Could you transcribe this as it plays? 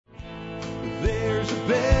a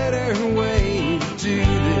better way to do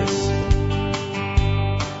this.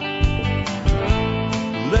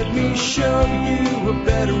 Let me show you a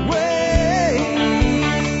better way.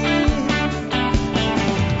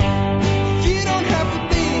 You don't have to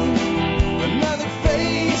be another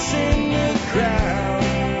face in the crowd.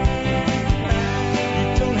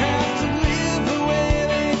 You don't have to live the way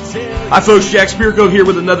they tell you. Hi folks, Jack Spirko here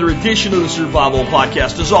with another edition of the Survival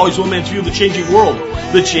Podcast. As always, one man's view of the changing world,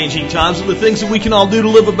 the changing times, and the things that we can all do to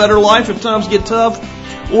live a better life if times get tough,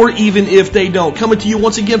 or even if they don't. Coming to you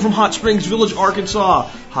once again from Hot Springs Village, Arkansas,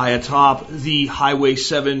 high atop the Highway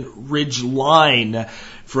 7 Ridge Line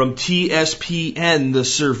from TSPN, the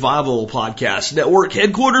Survival Podcast Network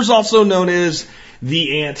headquarters, also known as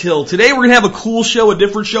the Ant Hill. Today we're going to have a cool show, a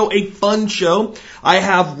different show, a fun show. I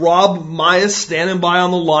have Rob Mies standing by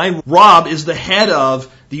on the line. Rob is the head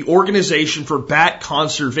of the Organization for Bat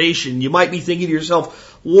Conservation. You might be thinking to yourself,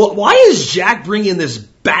 why is Jack bringing this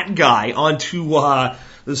bat guy onto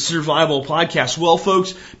the Survival Podcast? Well,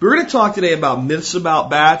 folks, we're going to talk today about myths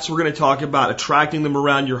about bats. We're going to talk about attracting them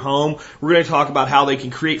around your home. We're going to talk about how they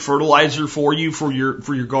can create fertilizer for you for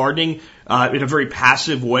your gardening in a very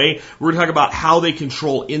passive way. We're going to talk about how they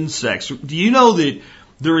control insects. Do you know that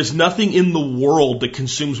there is nothing in the world that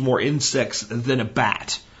consumes more insects than a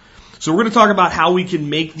bat? So we're going to talk about how we can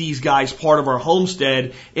make these guys part of our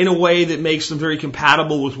homestead in a way that makes them very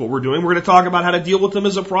compatible with what we're doing. We're going to talk about how to deal with them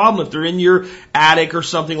as a problem. If they're in your attic or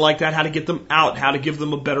something like that, how to get them out, how to give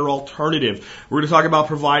them a better alternative. We're going to talk about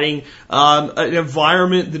providing an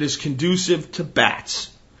environment that is conducive to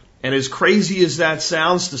bats. And as crazy as that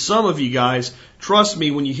sounds to some of you guys, trust me,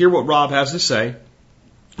 when you hear what Rob has to say,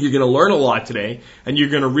 you're going to learn a lot today, and you're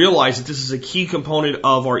going to realize that this is a key component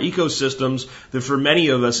of our ecosystems that for many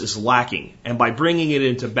of us is lacking. And by bringing it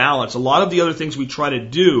into balance, a lot of the other things we try to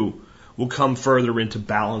do will come further into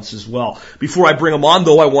balance as well. Before I bring them on,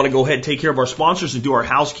 though, I want to go ahead and take care of our sponsors and do our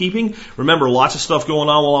housekeeping. Remember, lots of stuff going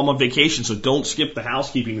on while I'm on vacation, so don't skip the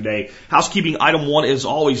housekeeping today. Housekeeping item one is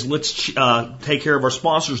always, let's take care of our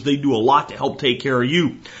sponsors. They do a lot to help take care of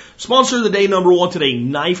you. Sponsor of the day number one today,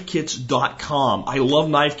 knifekits.com. I love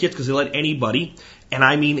knife kits because they let anybody, and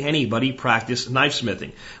I mean anybody, practice knife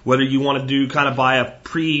smithing. Whether you want to buy a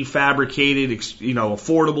prefabricated,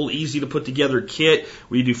 affordable, easy to put together kit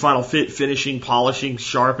where you do final fit, finishing, polishing,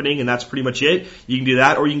 sharpening, and that's pretty much it. You can do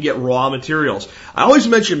that, or you can get raw materials. I always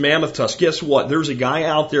mention mammoth tusk. Guess what? There's a guy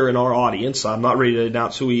out there in our audience. I'm not ready to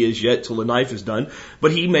announce who he is yet till the knife is done,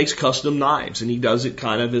 but he makes custom knives, and he does it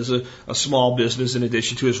kind of as a small business in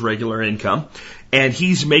addition to his regular income. And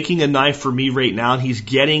he's making a knife for me right now, and he's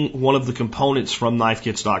getting one of the components from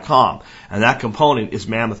knifekits.com. And that component is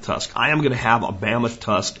mammoth tusk. I am going to have a mammoth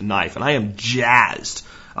tusk knife, and I am jazzed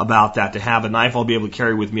about that, to have a knife I'll be able to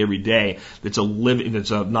carry with me every day that's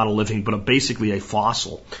basically a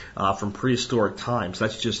fossil from prehistoric times.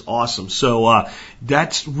 That's just awesome. So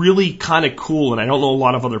that's really kind of cool, and I don't know a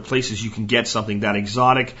lot of other places you can get something that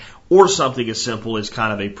exotic or something as simple as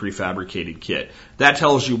kind of a prefabricated kit. That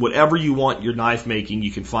tells you whatever you want your knife making,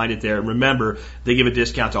 you can find it there. And remember, they give a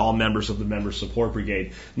discount to all members of the Member Support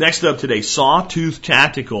Brigade. Next up today, Sawtooth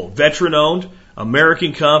Tactical, veteran-owned,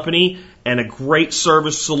 American company, and a great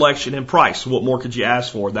service, selection, and price. What more could you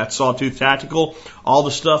ask for? That's Sawtooth Tactical. All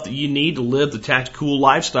the stuff that you need to live the tactical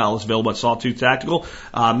lifestyle is available at Sawtooth Tactical.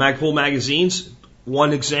 Magpul magazines,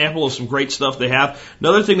 one example of some great stuff they have.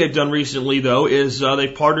 Another thing they've done recently, though, is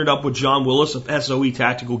they've partnered up with John Willis of SOE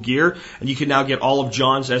Tactical Gear, and you can now get all of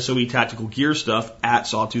John's SOE Tactical Gear stuff at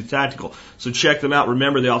Sawtooth Tactical. So check them out.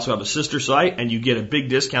 Remember, they also have a sister site, and you get a big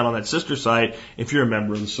discount on that sister site if you're a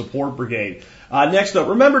member of the Support Brigade. Next up,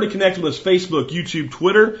 remember to connect with us, Facebook, YouTube,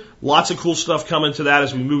 Twitter. Lots of cool stuff coming to that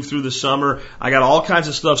as we move through the summer. I got all kinds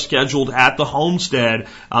of stuff scheduled at the homestead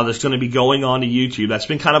that's going to be going on to YouTube. That's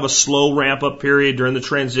been kind of a slow ramp-up period during the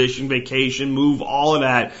transition, vacation, move, all of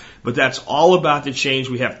that. But that's all about to change.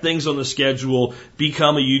 We have things on the schedule.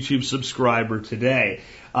 Become a YouTube subscriber today.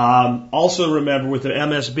 Also remember, with the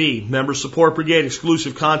MSB, Member Support Brigade,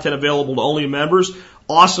 exclusive content available to only members.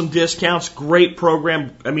 Awesome discounts, great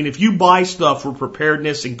program. I mean, if you buy stuff for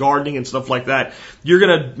preparedness and gardening and stuff like that, you're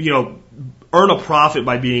going to, earn a profit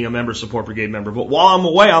by being a Member Support Brigade member. But while I'm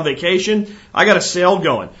away on vacation, I got a sale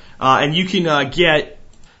going. And you can get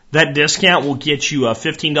that discount will get you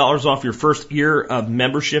 $15 off your first year of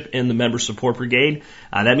membership in the Member Support Brigade.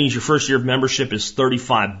 That means your first year of membership is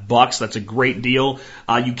 $35. That's a great deal.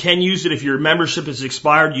 You can use it if your membership is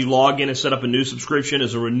expired. You log in and set up a new subscription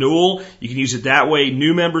as a renewal. You can use it that way.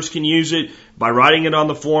 New members can use it by writing it on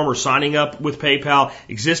the form or signing up with PayPal.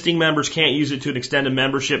 Existing members can't use it to an extended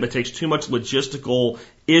membership. It takes too much logistical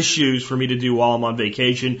issues for me to do while I'm on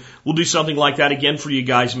vacation. We'll do something like that again for you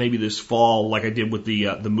guys maybe this fall, like I did with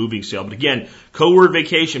the moving sale. But again, code word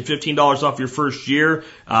vacation, $15 off your first year. If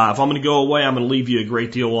I'm going to go away, I'm going to leave you a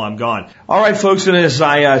great deal while I'm gone. All right, folks, and as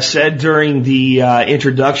I said during the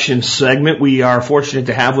introduction segment, we are fortunate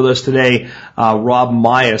to have with us today Rob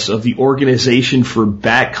Mies of the Organization for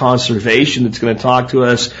Bat Conservation that's going to talk to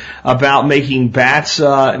us about making bats,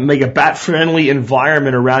 make a bat-friendly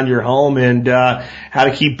environment around your home and how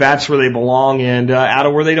to keep bats where they belong and out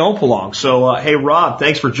of where they don't belong. So, hey, Rob,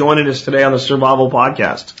 thanks for joining us today on the Survival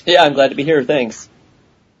Podcast. Yeah, I'm glad to be here. Thanks.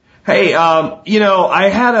 Hey, I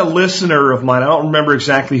had a listener of mine, I don't remember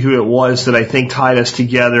exactly who it was that I think tied us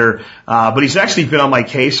together, but he's actually been on my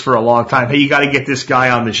case for a long time. Hey, you gotta get this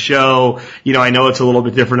guy on the show. I know it's a little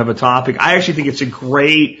bit different of a topic. I actually think it's a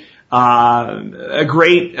great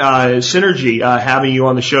synergy, having you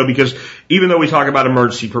on the show because even though we talk about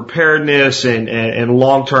emergency preparedness and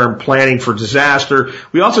long-term planning for disaster,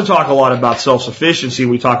 we also talk a lot about self-sufficiency.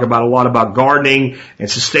 We talk about a lot about gardening and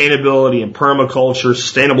sustainability and permaculture,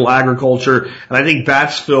 sustainable agriculture. And I think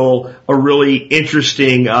bats fill a really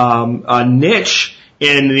interesting, niche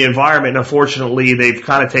in the environment. And unfortunately, they've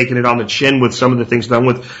kind of taken it on the chin with some of the things done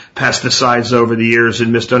with pesticides over the years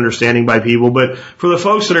and misunderstanding by people. But for the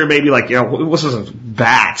folks that are maybe like, what's this,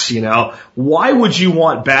 bats, why would you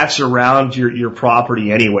want bats around your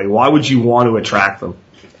property anyway? Why would you want to attract them?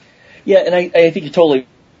 Yeah, and I think you're totally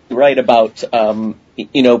right about,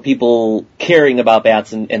 people caring about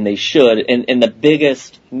bats, and they should. And the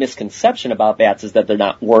biggest misconception about bats is that they're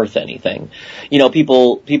not worth anything.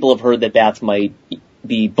 People have heard that bats might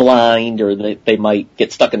be blind or they might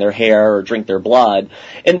get stuck in their hair or drink their blood.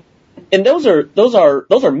 And those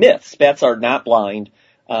are myths. Bats are not blind.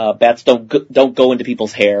 Bats don't go into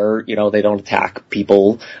people's hair. They don't attack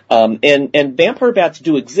people. And vampire bats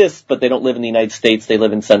do exist, but they don't live in the United States. They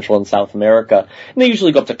live in Central and South America. And they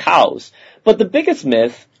usually go up to cows. But the biggest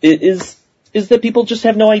myth is that people just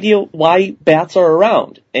have no idea why bats are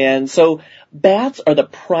around. And so bats are the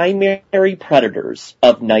primary predators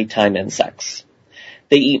of nighttime insects.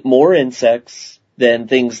 They eat more insects than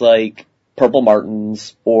things like purple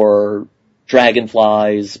martins or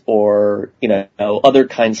dragonflies or, other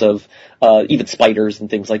kinds of, even spiders and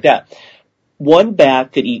things like that. One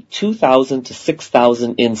bat could eat 2,000 to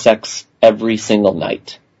 6,000 insects every single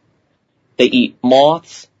night. They eat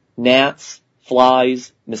moths, gnats,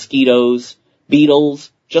 flies, mosquitoes,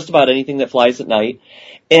 beetles, just about anything that flies at night.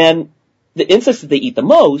 And the insects that they eat the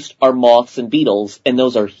most are moths and beetles, and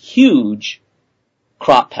those are huge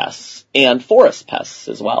crop pests and forest pests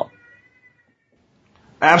as well.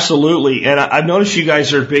 Absolutely. And I've noticed you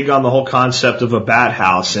guys are big on the whole concept of a bat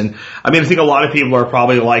house. And I think a lot of people are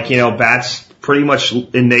probably like, bats pretty much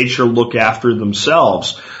in nature look after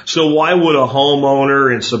themselves. So why would a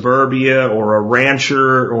homeowner in suburbia or a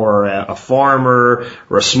rancher or a farmer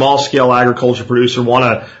or a small scale agriculture producer want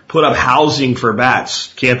to put up housing for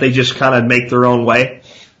bats? Can't they just kind of make their own way?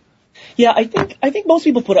 Yeah, I think most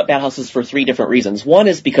people put up bat houses for three different reasons. One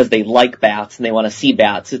is because they like bats and they want to see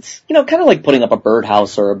bats. It's, kind of like putting up a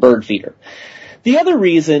birdhouse or a bird feeder. The other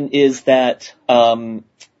reason is that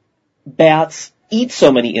bats eat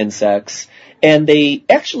so many insects and they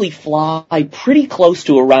actually fly pretty close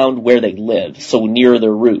to around where they live, so near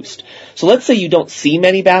their roost. So let's say you don't see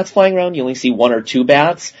many bats flying around, you only see one or two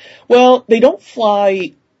bats. Well, they don't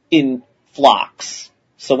fly in flocks.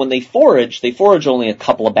 So when they forage only a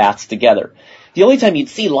couple of bats together. The only time you'd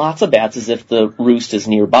see lots of bats is if the roost is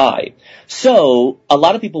nearby. So a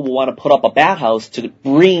lot of people will want to put up a bat house to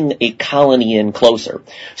bring a colony in closer.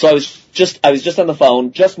 So I was just on the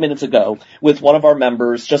phone just minutes ago with one of our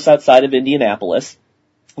members just outside of Indianapolis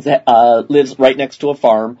that lives right next to a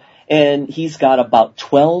farm, and he's got about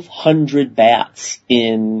 1,200 bats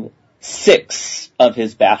in 6 of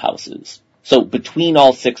his bat houses. So between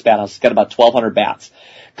all 6 bat houses, he's got about 1,200 bats.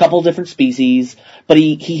 Couple different species, but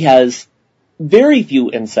he has very few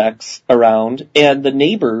insects around, and the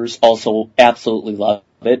neighbors also absolutely love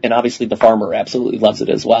it, and obviously the farmer absolutely loves it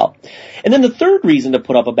as well. And then the third reason to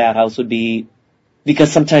put up a bat house would be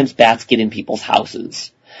because sometimes bats get in people's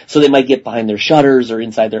houses. So they might get behind their shutters or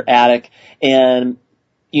inside their attic, and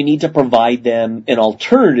you need to provide them an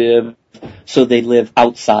alternative so they live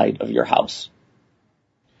outside of your house.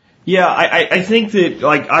 Yeah, I think that,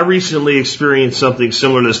 I recently experienced something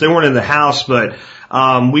similar to this. They weren't in the house, but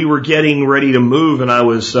we were getting ready to move, and I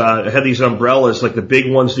had these umbrellas, like the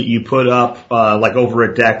big ones that you put up, over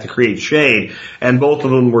a deck to create shade, and both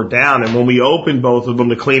of them were down. And when we opened both of them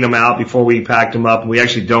to clean them out before we packed them up, and we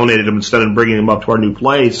actually donated them instead of bringing them up to our new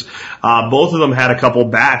place, both of them had a couple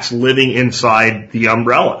bats living inside the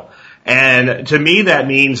umbrella. And to me, that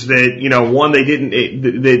means that, one, they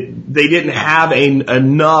didn't have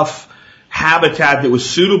enough habitat that was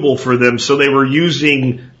suitable for them, so they were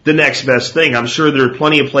using the next best thing. I'm sure there are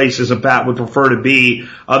plenty of places a bat would prefer to be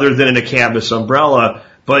other than in a canvas umbrella,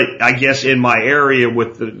 but I guess in my area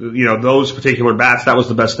with those particular bats, that was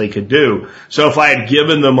the best they could do. So if I had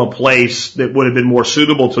given them a place that would have been more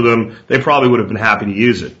suitable to them, they probably would have been happy to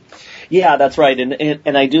use it. Yeah, that's right.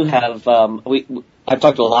 And I do have, I've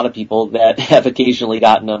talked to a lot of people that have occasionally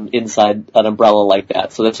gotten them inside an umbrella like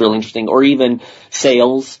that. So that's really interesting. Or even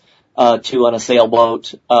sails, on a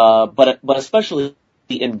sailboat. But especially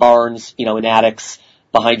in barns, in attics,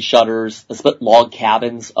 behind shutters, log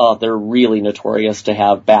cabins, they're really notorious to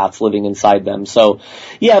have bats living inside them. So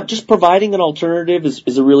yeah, just providing an alternative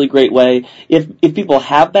is a really great way. If people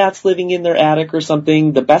have bats living in their attic or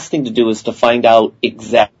something, the best thing to do is to find out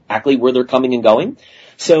exactly where they're coming and going.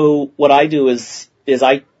 So what I do is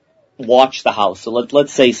I watch the house. So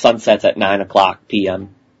let's say sunsets at 9:00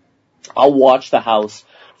 p.m. I'll watch the house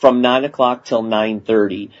from 9 o'clock till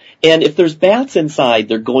 9:30. And if there's bats inside,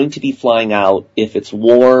 they're going to be flying out if it's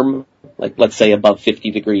warm, like let's say above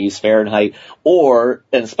 50 degrees Fahrenheit, and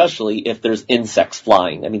especially if there's insects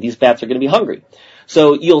flying. I mean, these bats are going to be hungry.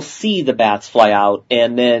 So you'll see the bats fly out,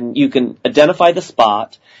 and then you can identify the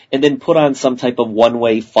spot and then put on some type of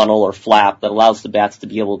one-way funnel or flap that allows the bats to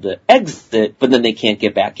be able to exit, but then they can't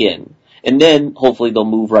get back in. And then hopefully they'll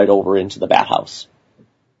move right over into the bat house.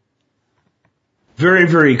 Very,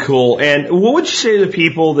 very cool. And what would you say to the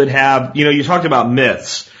people that have, you talked about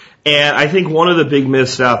myths. And I think one of the big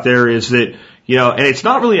myths out there is that, and it's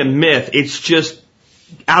not really a myth, it's just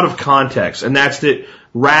out of context. And that's that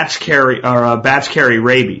bats carry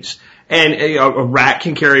rabies. And a rat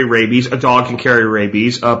can carry rabies, a dog can carry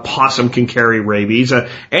rabies, a possum can carry rabies,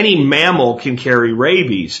 any mammal can carry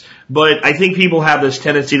rabies. But I think people have this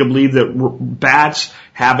tendency to believe that bats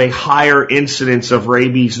have a higher incidence of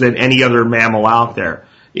rabies than any other mammal out there.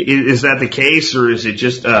 Is that the case, or is it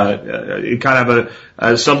just kind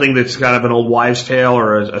of something that's kind of an old wives' tale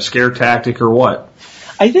or a scare tactic, or what?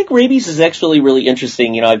 I think rabies is actually really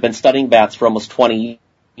interesting. I've been studying bats for almost 20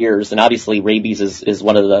 years, and obviously rabies is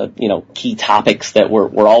one of the key topics that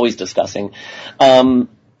we're always discussing.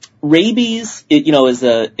 Rabies,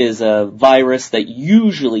 is a virus that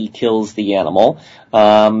usually kills the animal.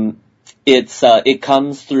 It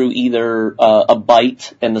comes through either a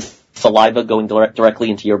bite and the saliva going directly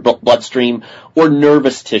into your bloodstream, or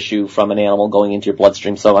nervous tissue from an animal going into your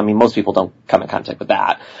bloodstream. So, I mean, most people don't come in contact with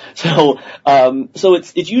that. So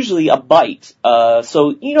it's usually a bite.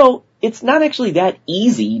 It's not actually that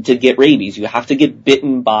easy to get rabies. You have to get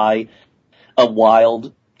bitten by a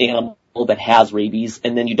wild animal that has rabies,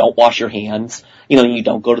 and then you don't wash your hands. You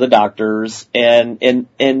don't go to the doctors, and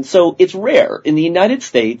so it's rare. In the United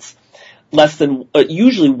States, less than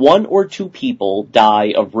usually 1 or 2 people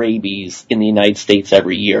die of rabies in the United States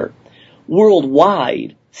every year.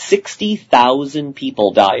 Worldwide, 60,000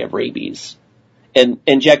 people die of rabies. And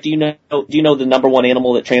Jack, do you know the number one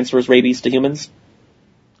animal that transfers rabies to humans?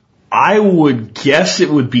 I would guess it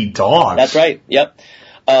would be dogs. That's right. Yep.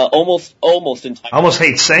 Almost entirely. I almost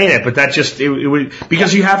hate saying it, but that just, it would,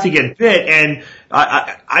 because you have to get bit, and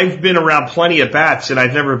I've been around plenty of bats, and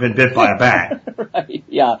I've never been bit by a bat. Right,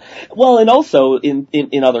 yeah. Well, and also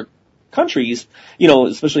in other countries,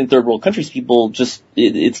 especially in third world countries, people just,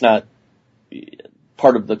 it's not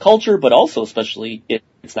part of the culture, but also especially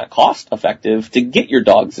it's not cost effective to get your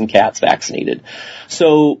dogs and cats vaccinated.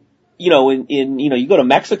 So, you go to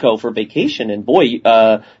Mexico for vacation, and boy,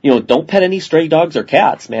 don't pet any stray dogs or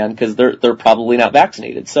cats, man, because they're probably not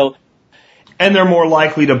vaccinated. So, and they're more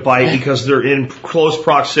likely to bite because they're in close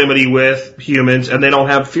proximity with humans, and they don't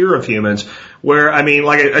have fear of humans. Where, I mean,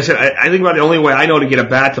 like I said, I think about the only way I know to get a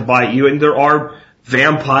bat to bite you, and there are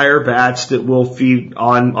vampire bats that will feed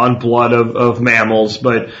on blood of mammals,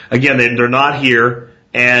 but again, they're not here.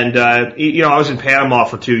 And, I was in Panama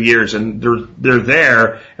for 2 years, and they're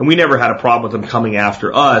there, and we never had a problem with them coming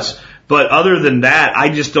after us. But other than that, I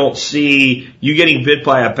just don't see you getting bit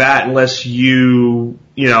by a bat unless you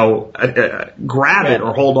grab it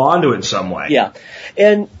or hold on to it in some way. Yeah.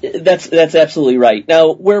 And that's absolutely right.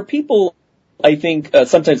 Now, where people, I think,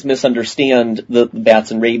 sometimes misunderstand the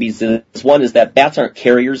bats and rabies is, one is that bats aren't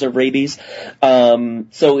carriers of rabies.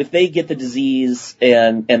 So if they get the disease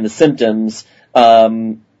and the symptoms,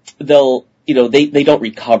 they'll, they don't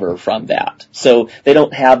recover from that. So they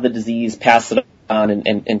don't have the disease, pass it on,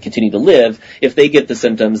 and continue to live. If they get the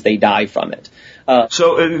symptoms, they die from it.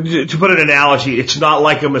 So to put an analogy, it's not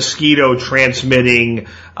like a mosquito transmitting,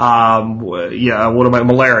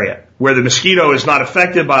 malaria, where the mosquito is not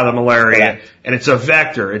affected by the malaria, and it's a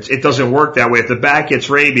vector. It doesn't work that way. If the bat gets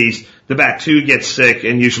rabies, the bat too gets sick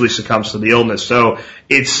and usually succumbs to the illness. So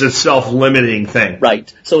it's a self-limiting thing.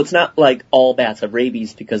 Right. So it's not like all bats have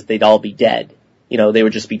rabies because they'd all be dead. They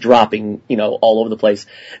would just be dropping, all over the place.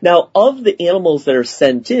 Now, of the animals that are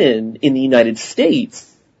sent in the United States,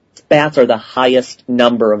 bats are the highest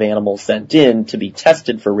number of animals sent in to be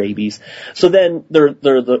tested for rabies. So then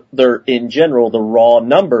they're in general, the raw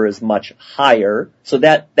number is much higher. So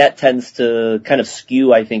that tends to kind of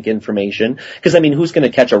skew, I think, information. Because, who's going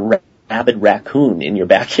to catch a rabid raccoon in your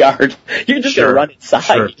backyard? You're just going to run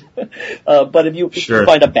inside. Sure. But if you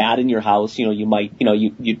find a bat in your house, you might,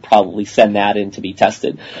 you'd probably send that in to be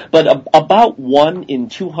tested. But about 1 in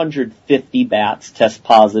 250 bats test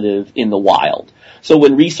positive in the wild. So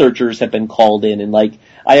when researchers have been called in, and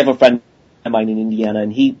I have a friend of mine in Indiana,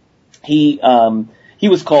 and he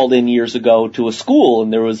was called in years ago to a school,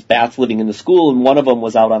 and there was bats living in the school, and one of them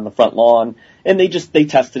was out on the front lawn, and they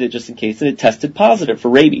tested it just in case, and it tested positive for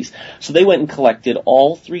rabies. So they went and collected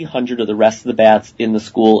all 300 of the rest of the bats in the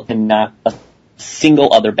school, and not a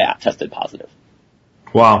single other bat tested positive.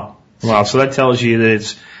 Wow. So that tells you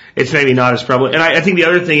that it's maybe not as prevalent. And I think the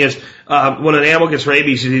other thing is, when an animal gets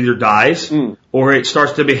rabies, it either dies or it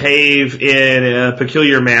starts to behave in a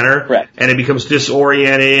peculiar manner. Correct. And it becomes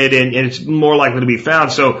disoriented and it's more likely to be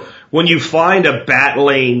found. So when you find a bat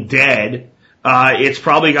laying dead, it's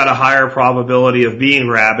probably got a higher probability of being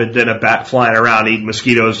rabid than a bat flying around eating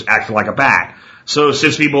mosquitoes acting like a bat. So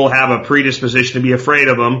since people have a predisposition to be afraid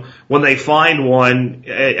of them, when they find one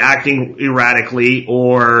acting erratically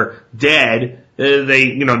or dead,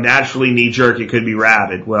 they, naturally knee-jerk, it could be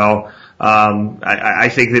rabid. Well, I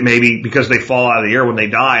think that maybe because they fall out of the air when they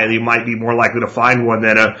die, they might be more likely to find one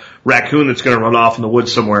than a raccoon that's going to run off in the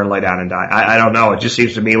woods somewhere and lay down and die. I don't know. It just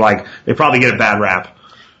seems to me like they probably get a bad rap.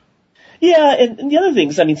 Yeah, and the other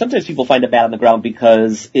things, sometimes people find a bat on the ground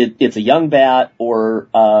because it's a young bat or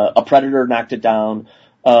a predator knocked it down,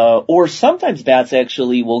 or sometimes bats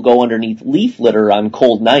actually will go underneath leaf litter on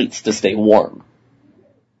cold nights to stay warm.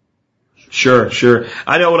 Sure.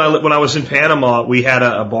 I know when I was in Panama, we had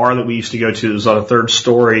a bar that we used to go to. It was on the 3rd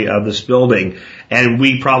story of this building, and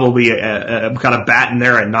we probably kind of bat in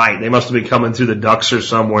there at night. They must have been coming through the ducts or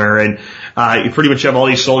somewhere, and you pretty much have all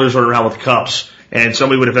these soldiers running around with cups. And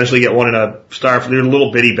somebody would eventually get one in a styrofoam. They're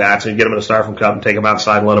little bitty bats, and get them in a styrofoam cup and take them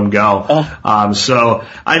outside and let them go.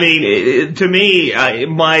 To me,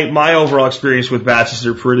 my overall experience with bats is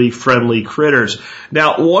they're pretty friendly critters.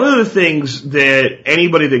 Now, one of the things that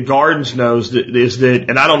anybody that gardens knows is that,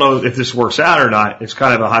 and I don't know if this works out or not, it's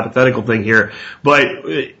kind of a hypothetical thing here, but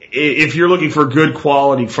if you're looking for good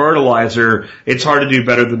quality fertilizer, it's hard to do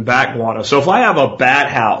better than bat guano. So if I have a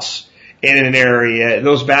bat house in an area,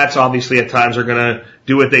 those bats obviously at times are going to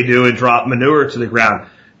do what they do and drop manure to the ground.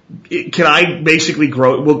 Can I basically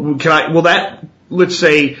will that, let's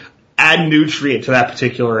say, add nutrient to that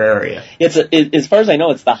particular area? As far as I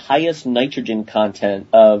know, it's the highest nitrogen content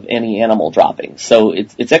of any animal dropping. So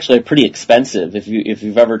it's actually pretty expensive if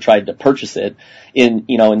you've ever tried to purchase it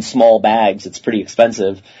in small bags. It's pretty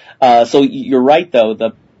expensive. So you're right though,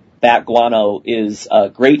 the bat guano is a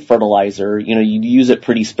great fertilizer. You use it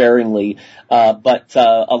pretty sparingly. But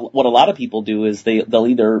what a lot of people do is they'll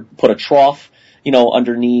either put a trough,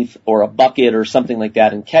 underneath or a bucket or something like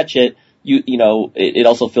that and catch it. It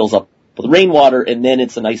also fills up with rainwater, and then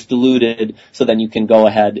it's a nice diluted, so then you can go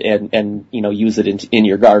ahead and use it in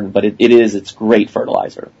your garden. But it's great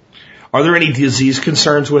fertilizer. Are there any disease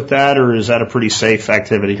concerns with that, or is that a pretty safe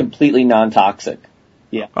activity? Completely non-toxic.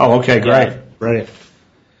 Yeah. Oh, okay, great. Yeah.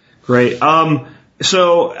 Great.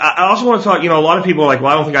 So I also want to talk, a lot of people are like,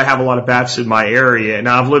 well, I don't think I have a lot of bats in my area.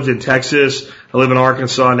 Now, I've lived in Texas, I live in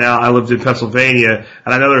Arkansas now, I lived in Pennsylvania,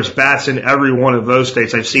 and I know there's bats in every one of those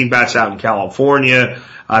states. I've seen bats out in California,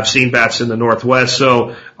 I've seen bats in the Northwest.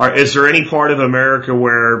 So is there any part of America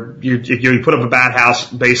where if you put up a bat house,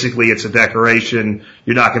 basically it's a decoration,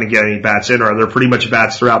 you're not going to get any bats in, or are there pretty much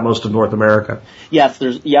bats throughout most of North America? Yes,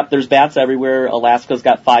 there's bats everywhere. Alaska's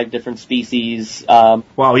got 5 different species.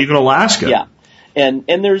 Wow, even Alaska? Yeah. And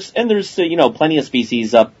there's plenty of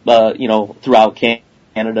species up, throughout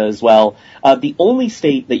Canada as well. The only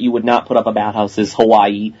state that you would not put up a bat house is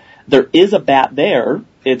Hawaii. There is a bat there.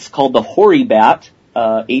 It's called the hoary bat,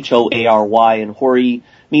 Hoary, and hoary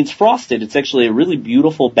means frosted. It's actually a really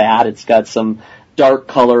beautiful bat. It's got some dark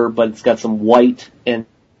color, but it's got some white and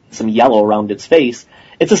some yellow around its face.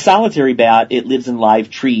 It's a solitary bat. It lives in live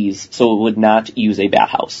trees, so it would not use a bat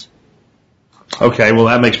house. Okay, well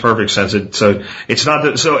that makes perfect sense. So it's not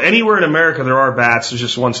that, so anywhere in America there are bats. There's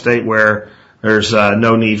just one state where there's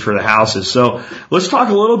no need for the houses. So let's talk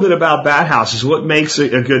a little bit about bat houses. What makes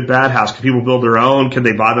a good bat house? Can people build their own? Can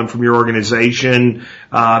they buy them from your organization?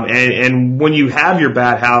 And when you have your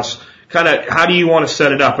bat house, kind of how do you want to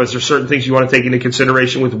set it up? Is there certain things you want to take into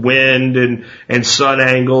consideration with wind and sun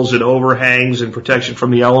angles and overhangs and protection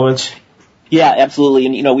from the elements? Yeah, absolutely.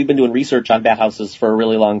 And, we've been doing research on bat houses for a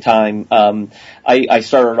really long time. I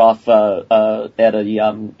started off, at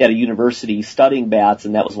a university studying bats,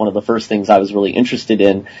 and that was one of the first things I was really interested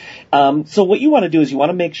in. So what you want to do is you want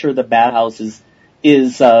to make sure the bat house is,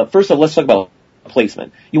 first of all, let's talk about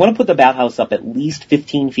placement. You want to put the bat house up at least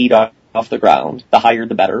 15 feet off the ground. The higher,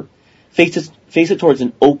 the better. Face it towards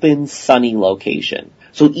an open, sunny location.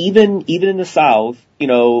 So even in the South,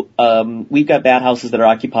 we've got bat houses that are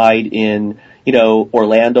occupied in,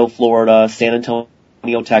 Orlando, Florida, San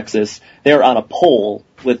Antonio, Texas. They're on a pole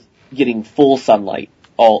with getting full sunlight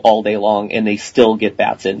all day long, and they still get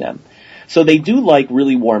bats in them. So they do like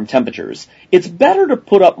really warm temperatures. It's better to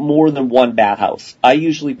put up more than one bat house. I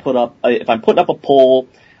usually put up, if I'm putting up a pole,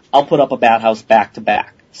 I'll put up a bat house back to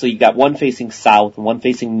back. So you got one facing south and one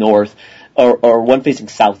facing north, or one facing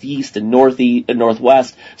southeast and northeast and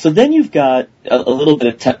northwest. So then you've got a little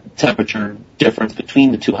bit of temperature difference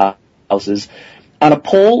between the two houses. On a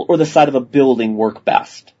pole or the side of a building work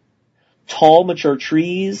best. Tall, mature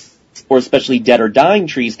trees, or especially dead or dying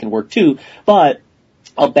trees, can work too, but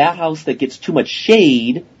a bat house that gets too much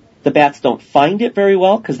shade, the bats don't find it very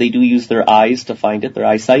well because they do use their eyes to find it, their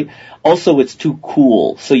eyesight. Also, it's too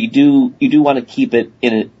cool, so you do want to keep it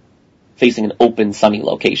facing an open, sunny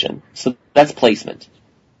location. So that's placement.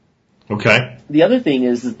 Okay. The other thing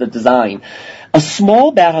is the design. A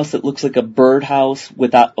small bat house that looks like a birdhouse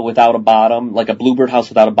without a bottom, like a bluebird house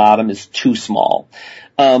without a bottom, is too small.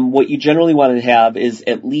 What you generally want to have is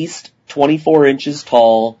at least 24 inches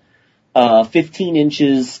tall, 15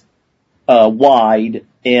 inches wide,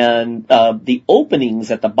 and the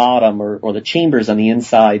openings at the bottom or the chambers on the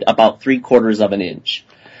inside about 3/4 of an inch.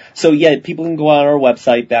 So yeah, people can go on our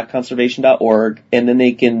website, batconservation.org, and then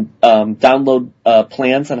they can download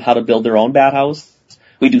plans on how to build their own bat house.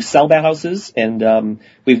 We do sell bat houses, and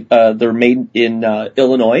they're made in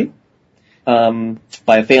Illinois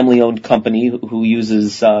by a family-owned company who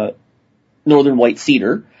uses northern white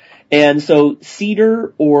cedar. And so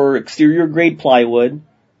cedar or exterior grade plywood,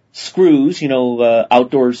 screws,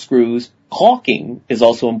 outdoor screws, caulking is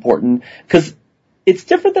also important because it's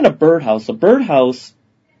different than a birdhouse. A birdhouse,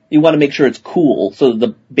 you want to make sure it's cool so that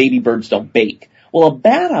the baby birds don't bake. Well, a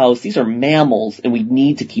bat house, these are mammals, and we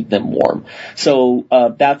need to keep them warm. So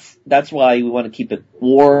that's why we want to keep it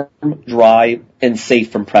warm, dry, and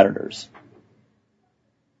safe from predators.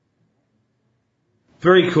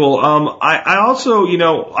 Very cool. I also,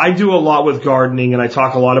 I do a lot with gardening, and I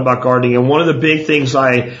talk a lot about gardening, and one of the big things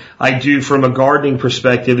I do from a gardening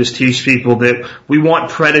perspective is teach people that we want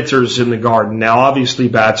predators in the garden. Now, obviously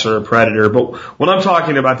bats are a predator, but when I'm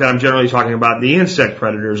talking about that, I'm generally talking about the insect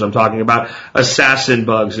predators. I'm talking about assassin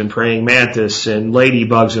bugs and praying mantis and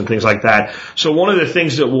ladybugs and things like that. So one of the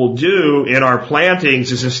things that we'll do in our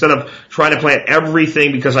plantings is instead of trying to plant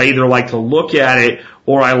everything because I either like to look at it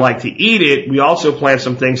or I like to eat it, we also plant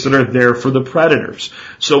some things that are there for the predators.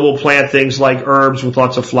 So we'll plant things like herbs with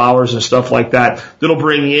lots of flowers and stuff like that that'll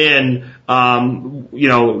bring in,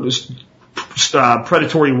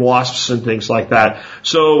 predatory wasps and things like that.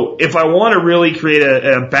 So if I want to really create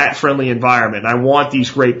a bat-friendly environment, I want these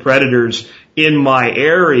great predators in my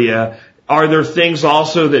area, are there things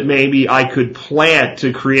also that maybe I could plant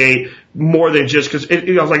to create more than just, because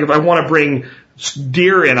like if I want to bring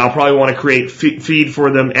deer in, I'll probably want to create feed for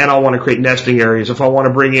them, and I'll want to create nesting areas. If I want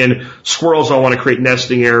to bring in squirrels, I want to create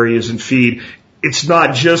nesting areas and feed. It's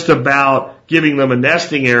not just about giving them a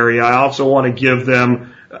nesting area. I also want to give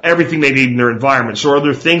them everything they need in their environment. So are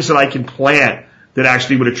there things that I can plant that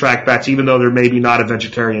actually would attract bats, even though they're maybe not a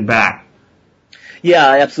vegetarian bat? Yeah,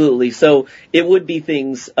 absolutely. So it would be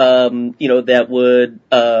things, that would,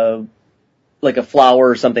 like a flower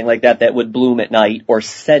or something like that would bloom at night or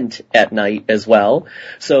scent at night as well.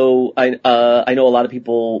 So I know a lot of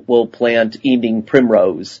people will plant evening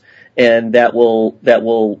primrose, and that will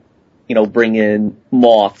bring in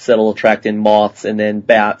moths, that'll attract in moths, and then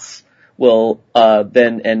bats will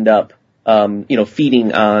then end up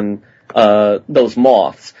feeding on those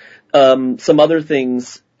moths. Some other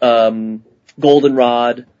things,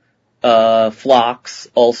 goldenrod, phlox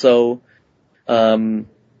also.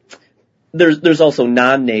 There's also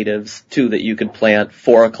non-natives too that you can plant,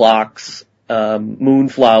 4 o'clocks,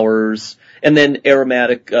 moonflowers, and then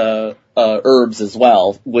aromatic herbs as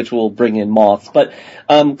well, which will bring in moths. But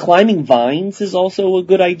climbing vines is also a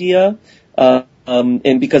good idea.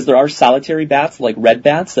 And because there are solitary bats, like red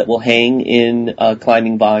bats, that will hang in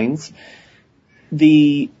climbing vines.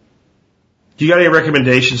 Do you got any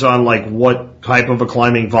recommendations on like what type of a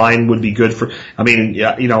climbing vine would be good for? I mean,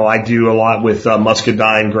 yeah, I do a lot with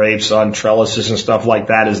muscadine grapes on trellises and stuff like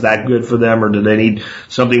that. Is that good for them, or do they need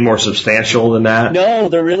something more substantial than that? No,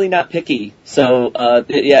 they're really not picky. So,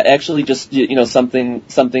 actually, just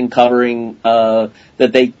something covering that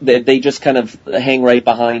they just kind of hang right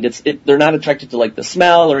behind. They're not attracted to like the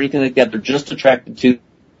smell or anything like that. They're just attracted to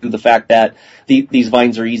the fact that these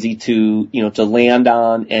vines are easy to land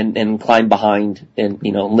on and climb behind and,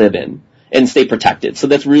 live in and stay protected. So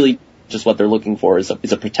that's really just what they're looking for is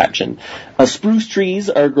a protection. Spruce trees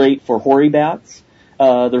are great for hoary bats.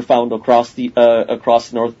 They're found across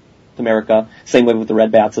North America. Same way with the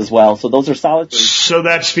red bats as well. So those are solitary. So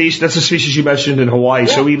that's a species you mentioned in Hawaii.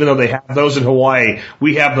 Yeah. So even though they have those in Hawaii,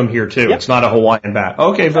 we have them here too. Yep. It's not a Hawaiian bat.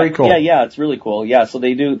 Okay, very cool. Yeah, it's really cool. Yeah, so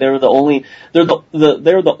they do. They're the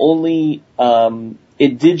only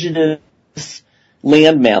indigenous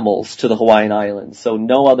land mammals to the Hawaiian Islands. So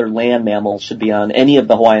no other land mammals should be on any of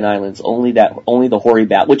the Hawaiian Islands. Only the hoary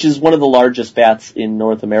bat, which is one of the largest bats in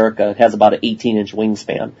North America. It has about an 18-inch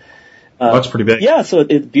wingspan. That's pretty big. Yeah, so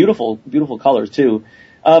it's beautiful colors too.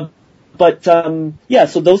 So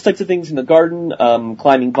those types of things in the garden,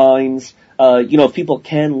 climbing vines, if people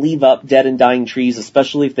can leave up dead and dying trees,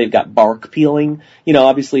 especially if they've got bark peeling,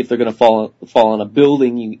 obviously if they're going to fall on a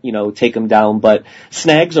building, take them down, but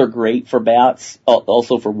snags are great for bats,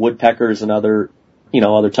 also for woodpeckers and other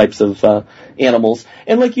types of, animals.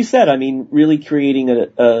 And like you said, I mean, really creating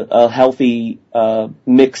a healthy,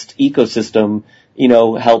 mixed ecosystem,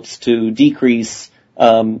 helps to decrease,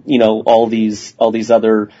 all these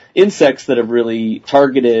other insects that have really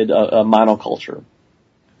targeted a monoculture.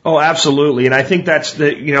 Oh, absolutely. And I think that's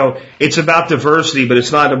it's about diversity, but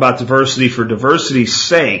it's not about diversity for diversity's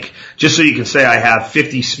sake. Just so you can say I have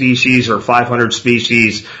 50 species or 500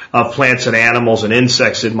 species of plants and animals and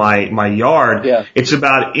insects in my yard. Yeah. It's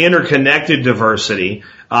about interconnected diversity.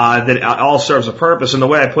 That all serves a purpose. And the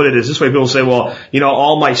way I put it is this way: people say, well,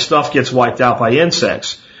 all my stuff gets wiped out by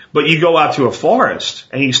insects. But you go out to a forest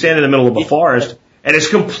and you stand in the middle of a forest and it's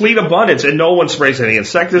complete abundance and no one sprays any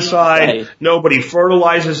insecticide. Right. Nobody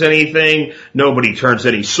fertilizes anything. Nobody turns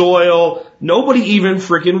any soil. Nobody even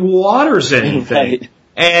freaking waters anything. Right.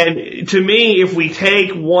 And to me, if we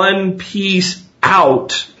take one piece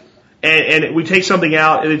out, and we take something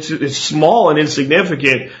out and it's small and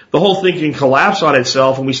insignificant, the whole thing can collapse on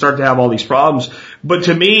itself and we start to have all these problems. But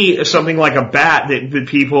to me, something like a bat that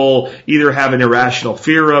people either have an irrational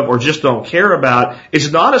fear of or just don't care about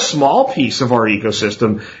is not a small piece of our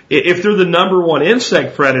ecosystem. If they're the number one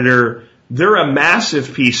insect predator, they're a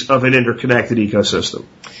massive piece of an interconnected ecosystem.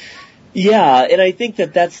 Yeah, and I think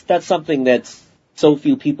that's something that's so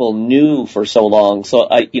few people knew for so long. So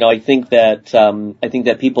I think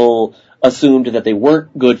that people assumed that they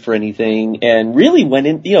weren't good for anything and really went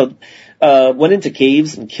into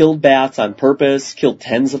caves and killed bats on purpose, killed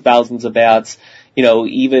tens of thousands of bats.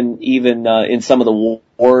 Even in some of the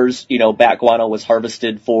wars, bat guano was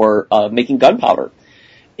harvested for making gunpowder.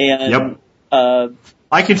 And yep.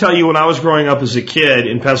 I can tell you when I was growing up as a kid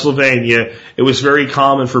in Pennsylvania, it was very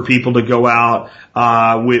common for people to go out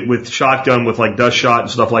with shotgun with like dust shot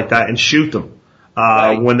and stuff like that and shoot them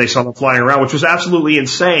right. When they saw them flying around, which was absolutely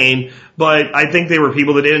insane. But I think they were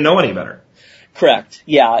people that didn't know any better. Correct.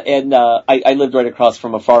 Yeah, and I lived right across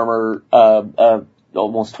from a farmer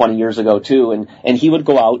almost 20 years ago too, and he would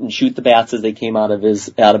go out and shoot the bats as they came out of his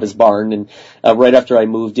barn. And right after I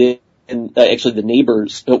moved in. And actually the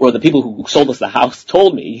neighbors, or the people who sold us the house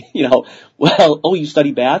told me, you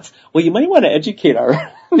study bats? Well, you might want to educate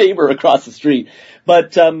our neighbor across the street.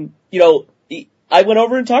 But, I went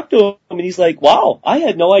over and talked to him and he's like, wow, I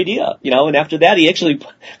had no idea, and after that he actually,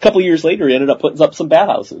 a couple years later, he ended up putting up some bat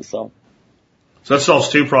houses, So that solves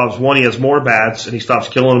two problems. One, he has more bats and he stops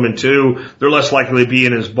killing them. And two, they're less likely to be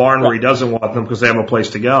in his barn right. where he doesn't want them because they have a place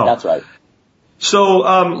to go. That's right. So,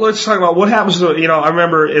 let's talk about what happens to, I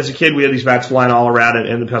remember as a kid we had these bats flying all around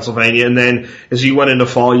in Pennsylvania, and then as you went into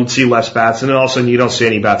fall you'd see less bats, and then all of a sudden you don't see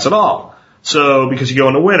any bats at all. So, because you go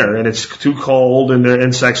into winter and it's too cold and the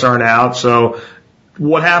insects aren't out, so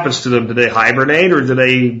what happens to them? Do they hibernate or do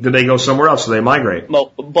they go somewhere else? Do they migrate?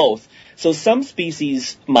 Well, both. So some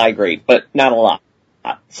species migrate, but not a lot.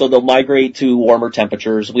 So they'll migrate to warmer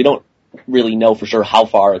temperatures. We don't really know for sure how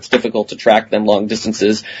far. It's difficult to track them long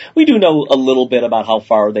distances. We do know a little bit about how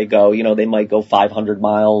far they go. They might go 500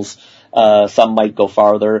 miles. Some might go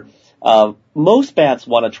farther. Most bats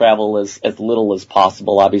want to travel as little as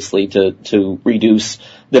possible, obviously, to reduce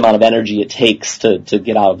the amount of energy it takes to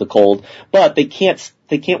get out of the cold. But they can't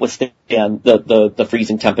withstand the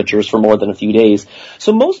freezing temperatures for more than a few days.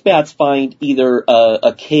 So most bats find either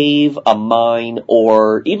a cave, a mine,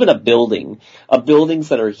 or even a building. Buildings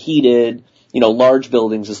that are heated, large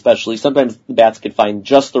buildings especially. Sometimes the bats can find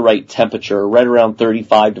just the right temperature, right around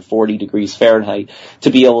 35 to 40 degrees Fahrenheit, to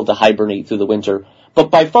be able to hibernate through the winter. But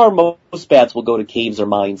by far, most bats will go to caves or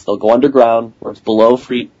mines. They'll go underground where it's below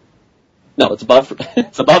it's above,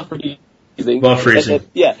 it's above freezing. Above freezing.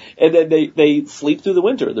 And then they sleep through the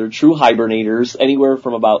winter. They're true hibernators, anywhere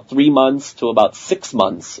from about 3 months to about 6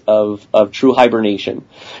 months of true hibernation.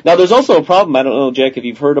 Now, there's also a problem. I don't know, Jack, if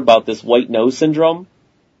you've heard about this white nose syndrome.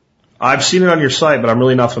 I've seen it on your site, but I'm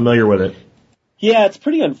really not familiar with it. Yeah, it's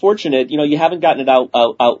pretty unfortunate. You haven't gotten it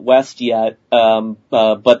out west yet,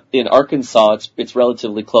 but in Arkansas, it's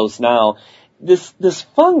relatively close now. This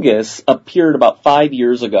fungus appeared about 5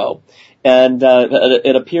 years ago, and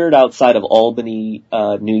it appeared outside of Albany,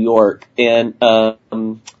 New York, and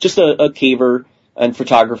just a caver and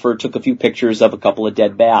photographer took a few pictures of a couple of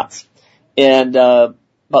dead bats, and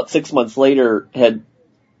about 6 months later had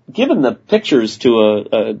given the pictures to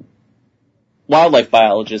a wildlife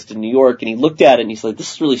biologist in New York, and he looked at it and he's like,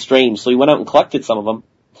 this is really strange. So he went out and collected some of them,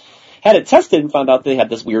 had it tested, and found out they had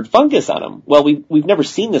this weird fungus on them. Well, we've never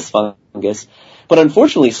seen this fungus, but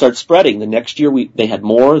unfortunately it starts spreading. The next year they had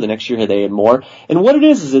more, the next year they had more. And what it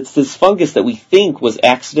is it's this fungus that we think was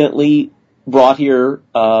accidentally brought here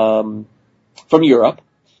from Europe.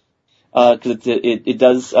 Because it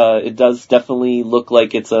does definitely look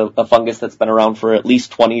like it's a fungus that's been around for at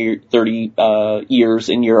least 20 or 30 years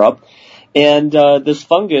in Europe. And this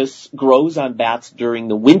fungus grows on bats during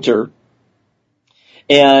the winter,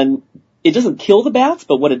 and it doesn't kill the bats,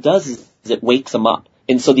 but what it does is it wakes them up.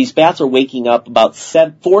 And so these bats are waking up about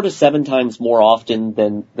 4 to 7 times more often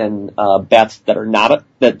than bats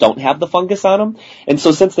that don't have the fungus on them. And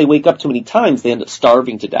so since they wake up too many times, they end up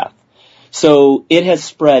starving to death. So it has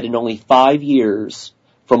spread in only 5 years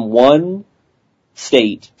from one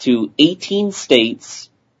state to 18 states,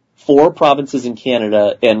 4 provinces in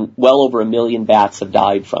Canada, and well over 1 million bats have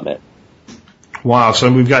died from it. Wow,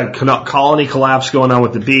 so we've got colony collapse going on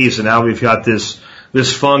with the bees, and now we've got this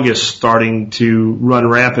fungus starting to run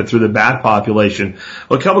rampant through the bat population.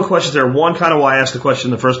 Well, a couple of questions there. One, kind of why I asked the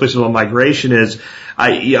question in the first place about migration is,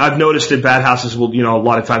 I've noticed that bat houses will, a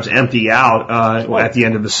lot of times empty out at the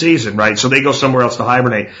end of the season, right? So they go somewhere else to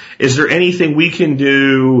hibernate. Is there anything we can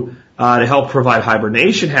do to help provide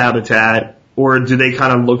hibernation habitat, or do they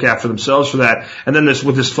kind of look after themselves for that? And then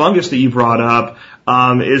with this fungus that you brought up,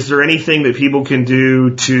 is there anything that people can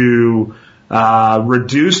do to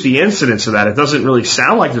reduce the incidence of that? It doesn't really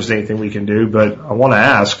sound like there's anything we can do, but I want to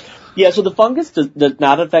ask. Yeah, so the fungus does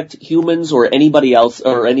not affect humans or anybody else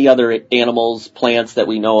or any other animals, plants that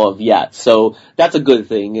we know of yet. So that's a good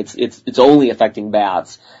thing. It's only affecting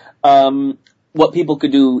bats. What people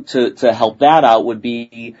could do to help that out would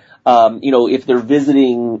be, if they're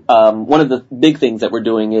visiting, one of the big things that we're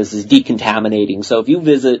doing is decontaminating. So if you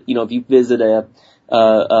visit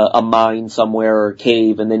a mine somewhere or a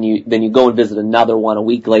cave, and then you go and visit another one a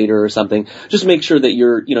week later or something, just make sure that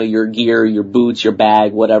your gear, your boots, your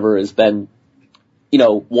bag, whatever has been,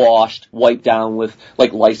 washed, wiped down with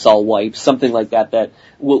like Lysol wipes, something like that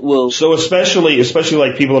will. So especially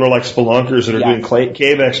like people that are like spelunkers that are doing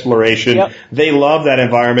cave exploration, they love that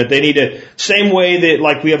environment. They need to, same way that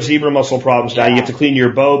like we have zebra mussel problems now, you have to clean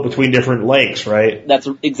your boat between different lakes, right? That's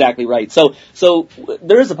exactly right. So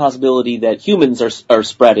there is a possibility that humans are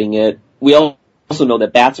spreading it. We also know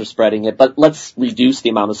that bats are spreading it, but let's reduce the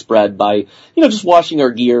amount of spread by, just washing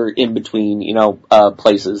our gear in between,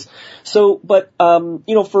 places. So, but,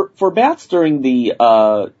 for bats during the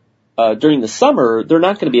summer, they're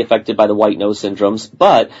not going to be affected by the white nose syndromes,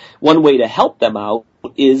 but one way to help them out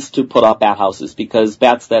is to put up bat houses, because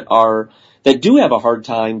bats that do have a hard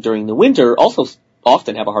time during the winter also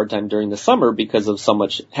often have a hard time during the summer because of so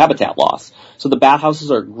much habitat loss. So the bat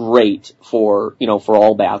houses are great for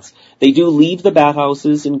all bats. They do leave the bat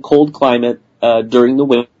houses in cold climate, during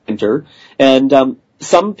the winter, and,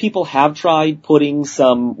 some people have tried putting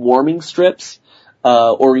some warming strips,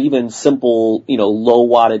 or even simple, low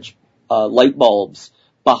wattage, light bulbs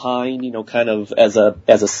behind, kind of as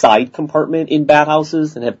a side compartment in bat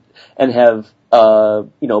houses, and have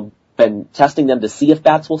been testing them to see if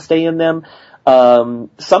bats will stay in them.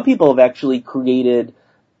 Some people have actually created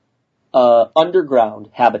underground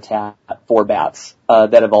habitat for bats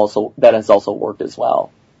that has also worked as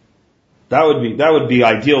well. That would be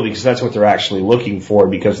ideal because that's what they're actually looking for,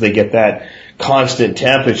 because they get that constant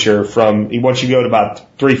temperature from once you go to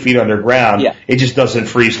about 3 feet underground. Yeah. It just doesn't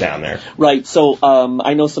freeze down there. Right. So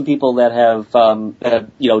I know some people that have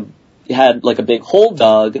had like a big hole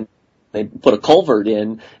dug, and they put a culvert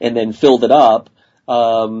in and then filled it up,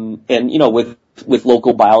 and with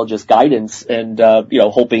local biologist guidance, and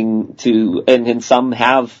hoping to, and some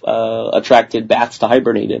have attracted bats to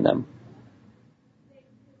hibernate in them.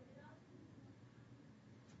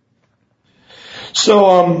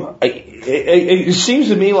 So, it seems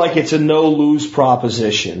to me like it's a no-lose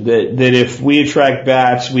proposition, that if we attract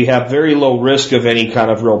bats, we have very low risk of any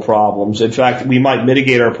kind of real problems. In fact, we might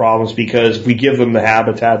mitigate our problems because if we give them the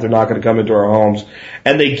habitat, they're not going to come into our homes,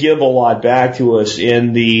 and they give a lot back to us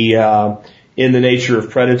in the nature of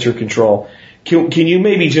predator control. Can you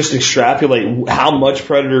maybe just extrapolate how much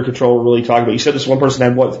predator control we're really talking about? You said this one person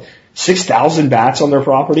had 6,000 bats on their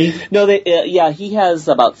property? No, he has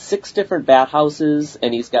about 6 different bat houses,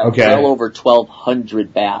 and he's got well over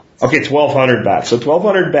 1,200 bats. Okay, 1,200 bats. So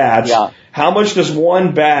 1,200 bats. Yeah. How much does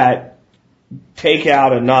one bat take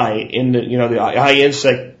out a night in the high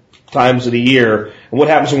insect times of the year? And what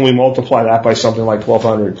happens when we multiply that by something like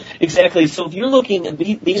 1,200? Exactly. So if you're looking,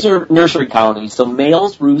 these are nursery colonies. So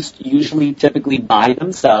males roost typically by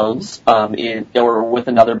themselves, or with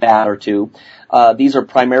another bat or two. These are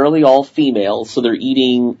primarily all females, so they're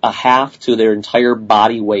eating a half to their entire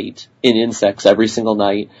body weight in insects every single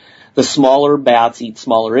night. The smaller bats eat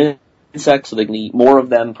smaller insects, so they can eat more of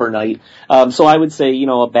them per night. So I would say,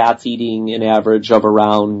 a bat's eating an average of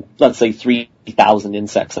around, let's say, 3,000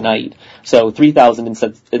 insects a night. So 3,000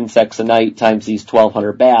 insects a night times these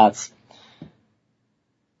 1,200 bats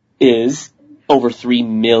is over 3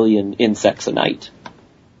 million insects a night.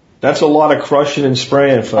 That's a lot of crushing and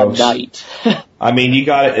spraying, folks. A night. I mean, you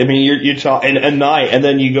got it. I mean, you're talking a night, and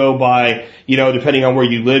then you go by, depending on where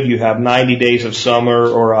you live, you have 90 days of summer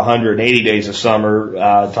or 180 days of summer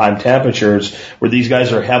time temperatures, where these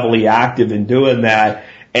guys are heavily active in doing that.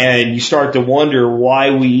 And you start to wonder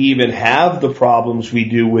why we even have the problems we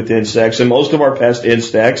do with insects. And most of our pest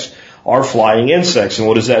insects are flying insects. And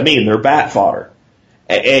what does that mean? They're bat fodder.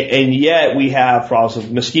 And yet we have problems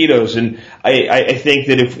with mosquitoes, and I think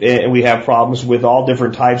that if we have problems with all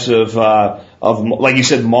different types of like you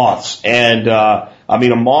said, moths. And a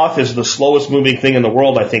moth is the slowest moving thing in the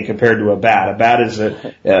world, I think, compared to a bat.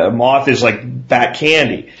 A moth is like bat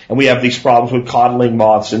candy, and we have these problems with codling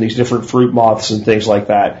moths and these different fruit moths and things like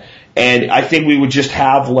that. And I think we would just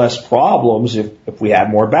have less problems if we had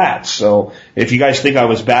more bats. So if you guys think I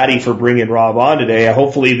was batty for bringing Rob on today,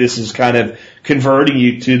 hopefully this is kind of converting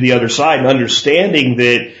you to the other side and understanding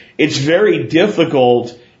that it's very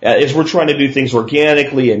difficult as we're trying to do things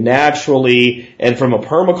organically and naturally and from a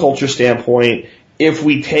permaculture standpoint, if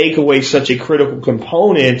we take away such a critical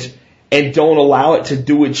component and don't allow it to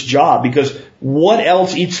do its job. Because what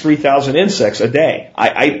else eats 3,000 insects a day?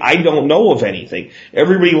 I don't know of anything.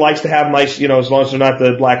 Everybody likes to have nice, as long as they're not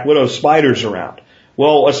the black widow spiders around.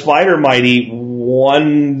 Well, a spider might eat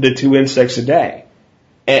 1 to 2 insects a day.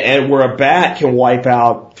 And where a bat can wipe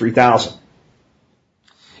out 3,000.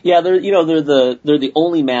 Yeah, they're the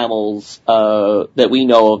only mammals that we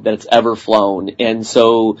know of that's ever flown. And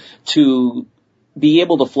so to be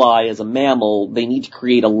able to fly as a mammal, they need to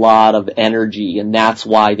create a lot of energy, and that's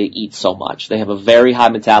why they eat so much. They have a very high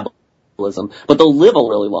metabolism, but they'll live a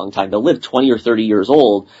really long time. They'll live 20 or 30 years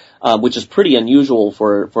old, which is pretty unusual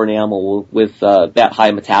for an animal with that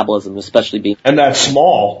high metabolism, especially being... And that's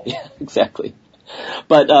small. Yeah, exactly.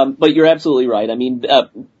 But you're absolutely right. I mean,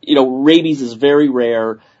 rabies is very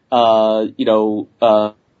rare.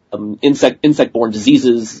 Insect-borne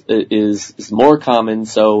diseases is more common.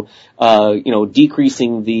 So,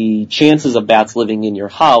 decreasing the chances of bats living in your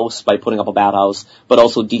house by putting up a bat house, but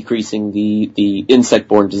also decreasing the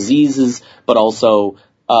insect-borne diseases, but also,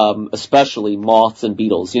 especially moths and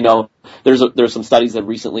beetles. There's some studies that have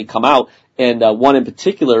recently come out, and one in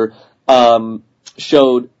particular,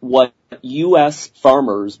 showed what U.S.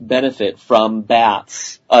 farmers benefit from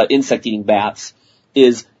bats, insect-eating bats,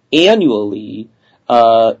 is annually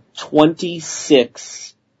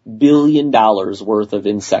 $26 billion worth of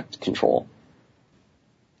insect control.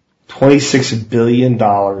 $26 billion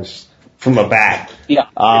from a bat. Yeah.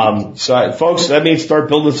 So folks, that means start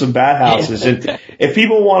building some bat houses. And if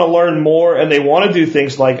people want to learn more and they want to do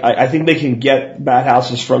things like, I think they can get bat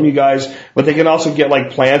houses from you guys, but they can also get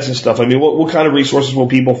like plants and stuff. I mean, what kind of resources will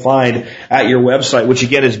people find at your website, which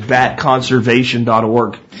again is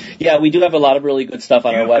batconservation.org? Yeah, we do have a lot of really good stuff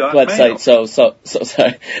on our website. So sorry.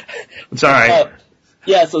 It's all right.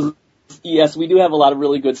 Yeah, so Yes, we do have a lot of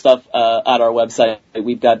really good stuff on our website.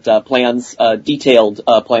 We've got plans, detailed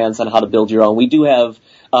plans on how to build your own. We do have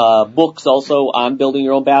books also on building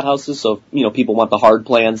your own bat houses, so if people want the hard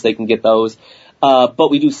plans, they can get those. But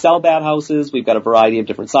we do sell bat houses. We've got a variety of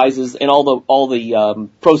different sizes, and all the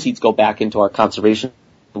proceeds go back into our conservation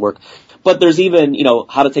work. But there's even,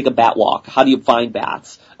 how to take a bat walk. How do you find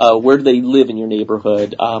bats? Where do they live in your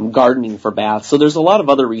neighborhood? Gardening for bats. So there's a lot of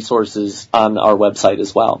other resources on our website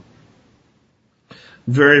as well.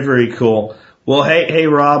 Very, very cool. Well, hey,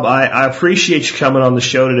 Rob, I appreciate you coming on the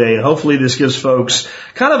show today, and hopefully this gives folks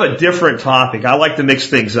kind of a different topic. I like to mix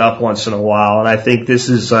things up once in a while, and I think this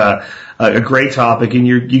is a great topic, and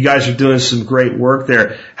you guys are doing some great work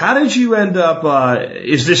there. How did you end up,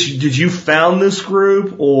 did you found this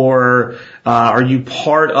group, or are you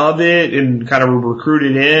part of it and kind of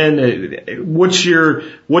recruited in? What's your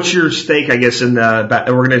stake, I guess, in the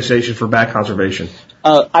organization for bat conservation?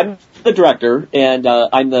 I'm the director, and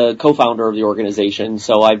I'm the co-founder of the organization.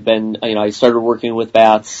 So I've been, I started working with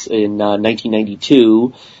bats in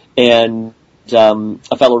 1992, and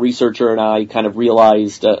a fellow researcher and I kind of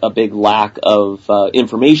realized a big lack of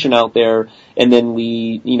information out there, and then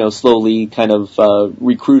we, slowly kind of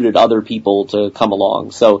recruited other people to come along.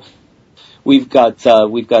 So we've got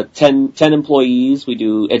 10 employees. We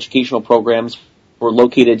do educational programs. We're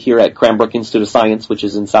located here at Cranbrook Institute of Science, which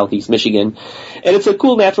is in southeast Michigan. And it's a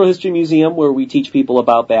cool natural history museum where we teach people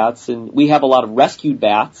about bats. And we have a lot of rescued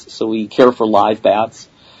bats, so we care for live bats.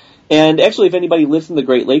 And actually, if anybody lives in the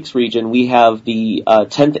Great Lakes region, we have the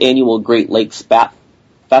 10th annual Great Lakes Bat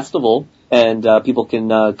Festival. And people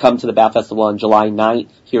can come to the Bat Festival on July 9th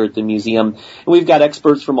here at the museum. And we've got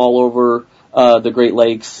experts from all over the Great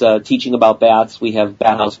Lakes teaching about bats. We have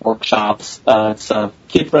bat house workshops. It's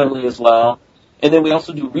kid-friendly as well. And then we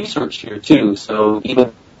also do research here, too. So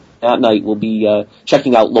even at night, we'll be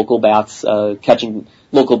checking out local bats, catching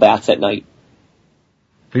local bats at night.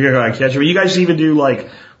 You're going to catch them. You guys even do,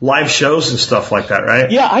 live shows and stuff like that, right?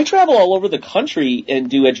 Yeah, I travel all over the country and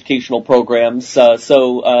do educational programs. So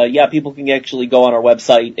people can actually go on our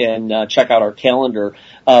website and check out our calendar.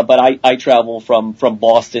 But I travel from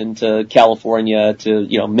Boston to California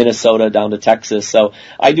to, Minnesota down to Texas. So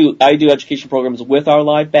I do education programs with our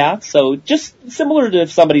live bats. So just similar to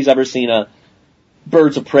if somebody's ever seen a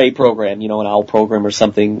birds of prey program, an owl program or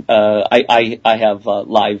something, I have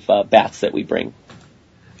live bats that we bring.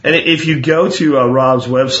 And if you go to Rob's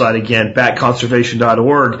website, again,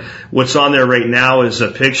 batconservation.org, what's on there right now is a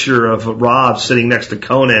picture of Rob sitting next to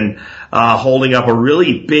Conan, holding up a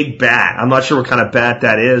really big bat. I'm not sure what kind of bat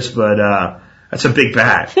that is, but that's a big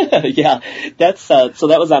bat. Yeah, so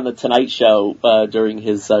that was on the Tonight Show during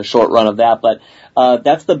his short run of that, but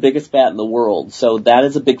that's the biggest bat in the world. So that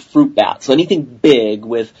is a big fruit bat. So anything big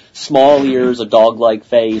with small ears, a dog-like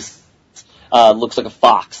face, looks like a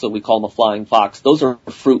fox, so we call them a flying fox. Those are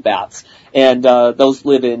fruit bats, and those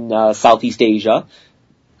live in Southeast Asia.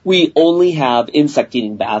 We only have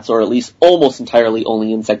insect-eating bats, or at least almost entirely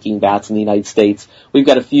only insect-eating bats in the United States. We've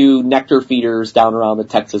got a few nectar feeders down around the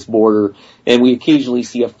Texas border, and we occasionally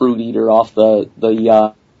see a fruit eater off the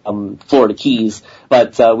Florida Keys,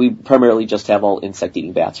 but we primarily just have all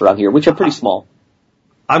insect-eating bats around here, which are pretty small.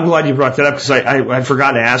 I'm glad you brought that up because I'd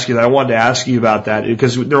forgotten to ask you that. I wanted to ask you about that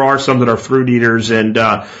because there are some that are fruit eaters, and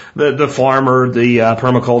the farmer, the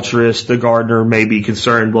permaculturist, the gardener may be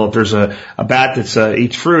concerned. Well, if there's a bat that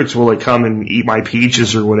eats fruits, will it come and eat my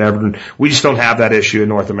peaches or whatever? And we just don't have that issue in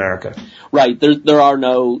North America. Right. There are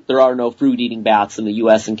no fruit eating bats in the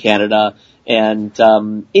U.S. and Canada, and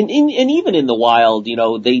even in the wild,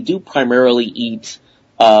 they do primarily eat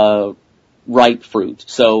ripe fruit.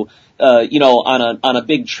 So. On a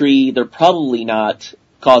big tree, they're probably not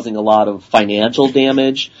causing a lot of financial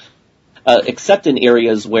damage, except in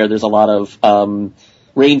areas where there's a lot of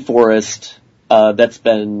rainforest that's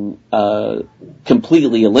been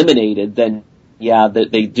completely eliminated. Then, yeah,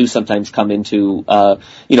 they do sometimes come into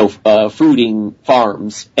fruiting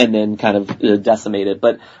farms and then kind of decimate it.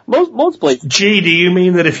 But most places. Gee, do you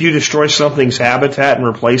mean that if you destroy something's habitat and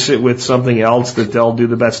replace it with something else, that they'll do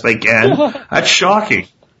the best they can? That's shocking.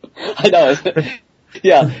 I know.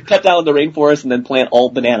 Yeah, cut down the rainforest and then plant all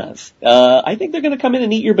bananas. I think they're going to come in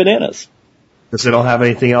and eat your bananas. Because they don't have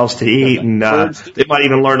anything else to eat, and they might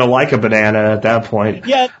even learn to like a banana at that point.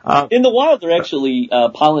 Yeah, in the wild, they're actually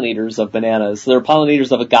pollinators of bananas. They're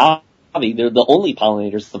pollinators of agave. They're the only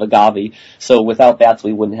pollinators of agave. So without bats,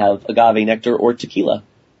 we wouldn't have agave nectar or tequila.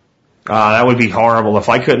 That would be horrible. If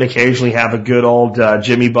I couldn't occasionally have a good old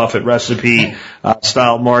Jimmy Buffett recipe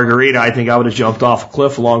style margarita, I think I would have jumped off a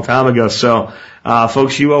cliff a long time ago. So,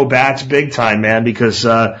 folks, you owe bats big time, man, because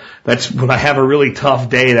that's when I have a really tough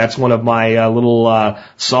day. That's one of my little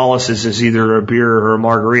solaces is either a beer or a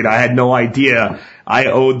margarita. I had no idea I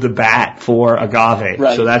owed the bat for agave.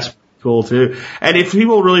 Right. So that's cool too. And if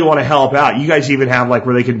people really want to help out, you guys even have like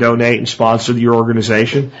where they can donate and sponsor your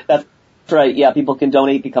organization? That's right. Yeah, people can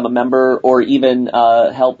donate, become a member, or even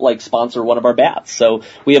help like sponsor one of our bats. So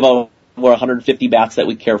we have over 150 bats that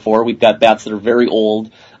we care for. We've got bats that are very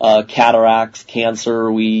old, cataracts,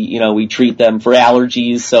 cancer. We treat them for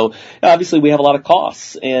allergies. So obviously we have a lot of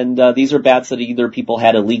costs. And these are bats that either people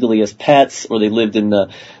had illegally as pets, or they lived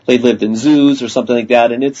in zoos or something like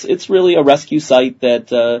that. And it's really a rescue site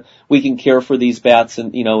that we can care for these bats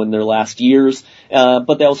in their last years.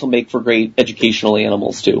 But they also make for great educational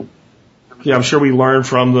animals too. Yeah, I'm sure we learn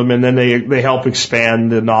from them, and then they help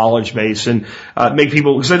expand the knowledge base and make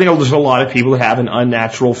people, because I think there's a lot of people that have an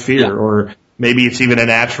unnatural fear, or maybe it's even a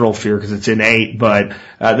natural fear because it's innate, but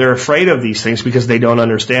they're afraid of these things because they don't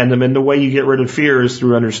understand them, and the way you get rid of fear is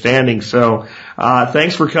through understanding. So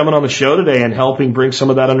thanks for coming on the show today and helping bring some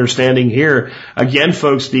of that understanding here. Again,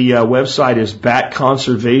 folks, the website is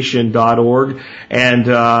batconservation.org,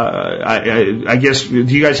 and I guess, do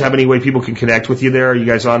you guys have any way people can connect with you there? Are you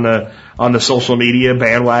guys on the social media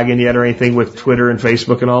bandwagon yet or anything with Twitter and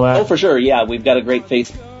Facebook and all that? Oh, for sure, yeah. We've got a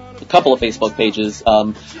couple of Facebook pages.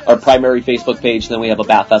 Our primary Facebook page, then we have a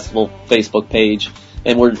Bat Festival Facebook page,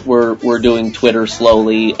 and we're doing Twitter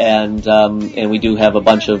slowly, and we do have a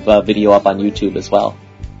bunch of video up on YouTube as well.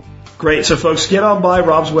 Great. So, folks, get on by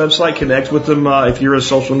Rob's website, connect with them if you're a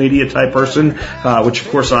social media type person, which, of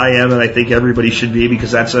course, I am, and I think everybody should be, because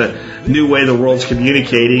that's a new way the world's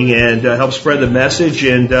communicating, and help spread the message.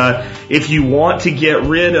 And if you want to get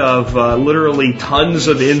rid of literally tons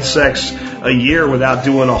of insects a year without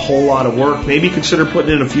doing a whole lot of work, maybe consider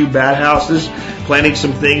putting in a few bat houses, planting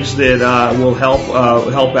some things that will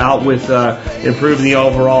help out with improving the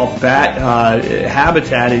overall bat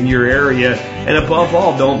habitat in your area. And above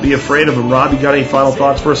all, don't be afraid of them. Rob, you got any final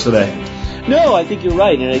thoughts for us today? No, I think you're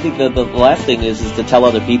right, and I think the last thing is to tell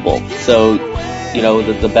other people. So,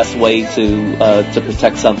 the best way to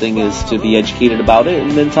protect something is to be educated about it,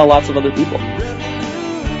 and then tell lots of other people.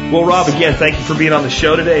 Well, Rob, again, thank you for being on the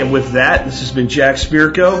show today. And with that, this has been Jack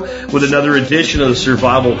Spirko with another edition of the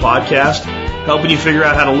Survival Podcast, helping you figure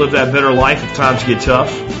out how to live that better life if times get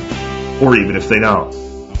tough, or even if they don't.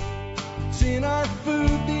 It's in our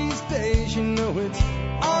food these days, it's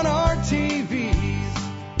on our TVs.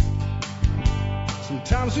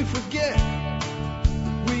 Sometimes we forget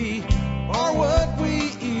we are what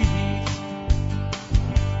we eat.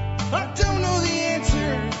 I don't know the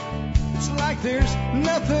answer. It's like there's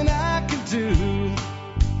nothing I can do.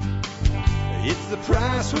 It's the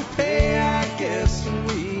price we pay, I guess, and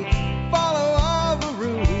we follow all the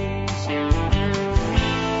rules.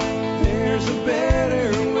 There's a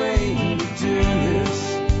better way to do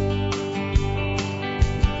this.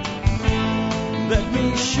 Let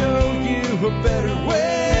me show you a better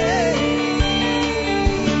way.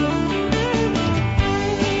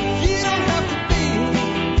 You don't have to be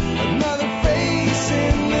another face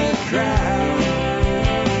in the crowd.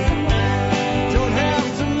 Don't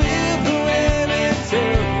have to live the way they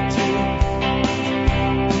tell you to.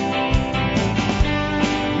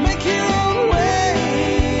 Make your own way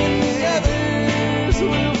and the others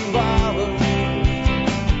will follow.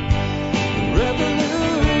 The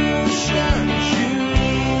revolution is you.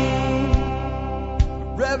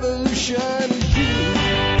 Revolution is you.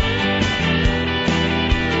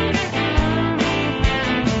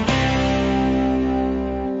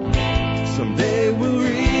 Someday we'll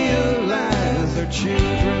realize our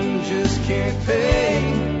children just can't pay.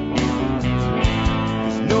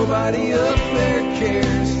 'Cause nobody up there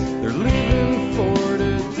cares. They're living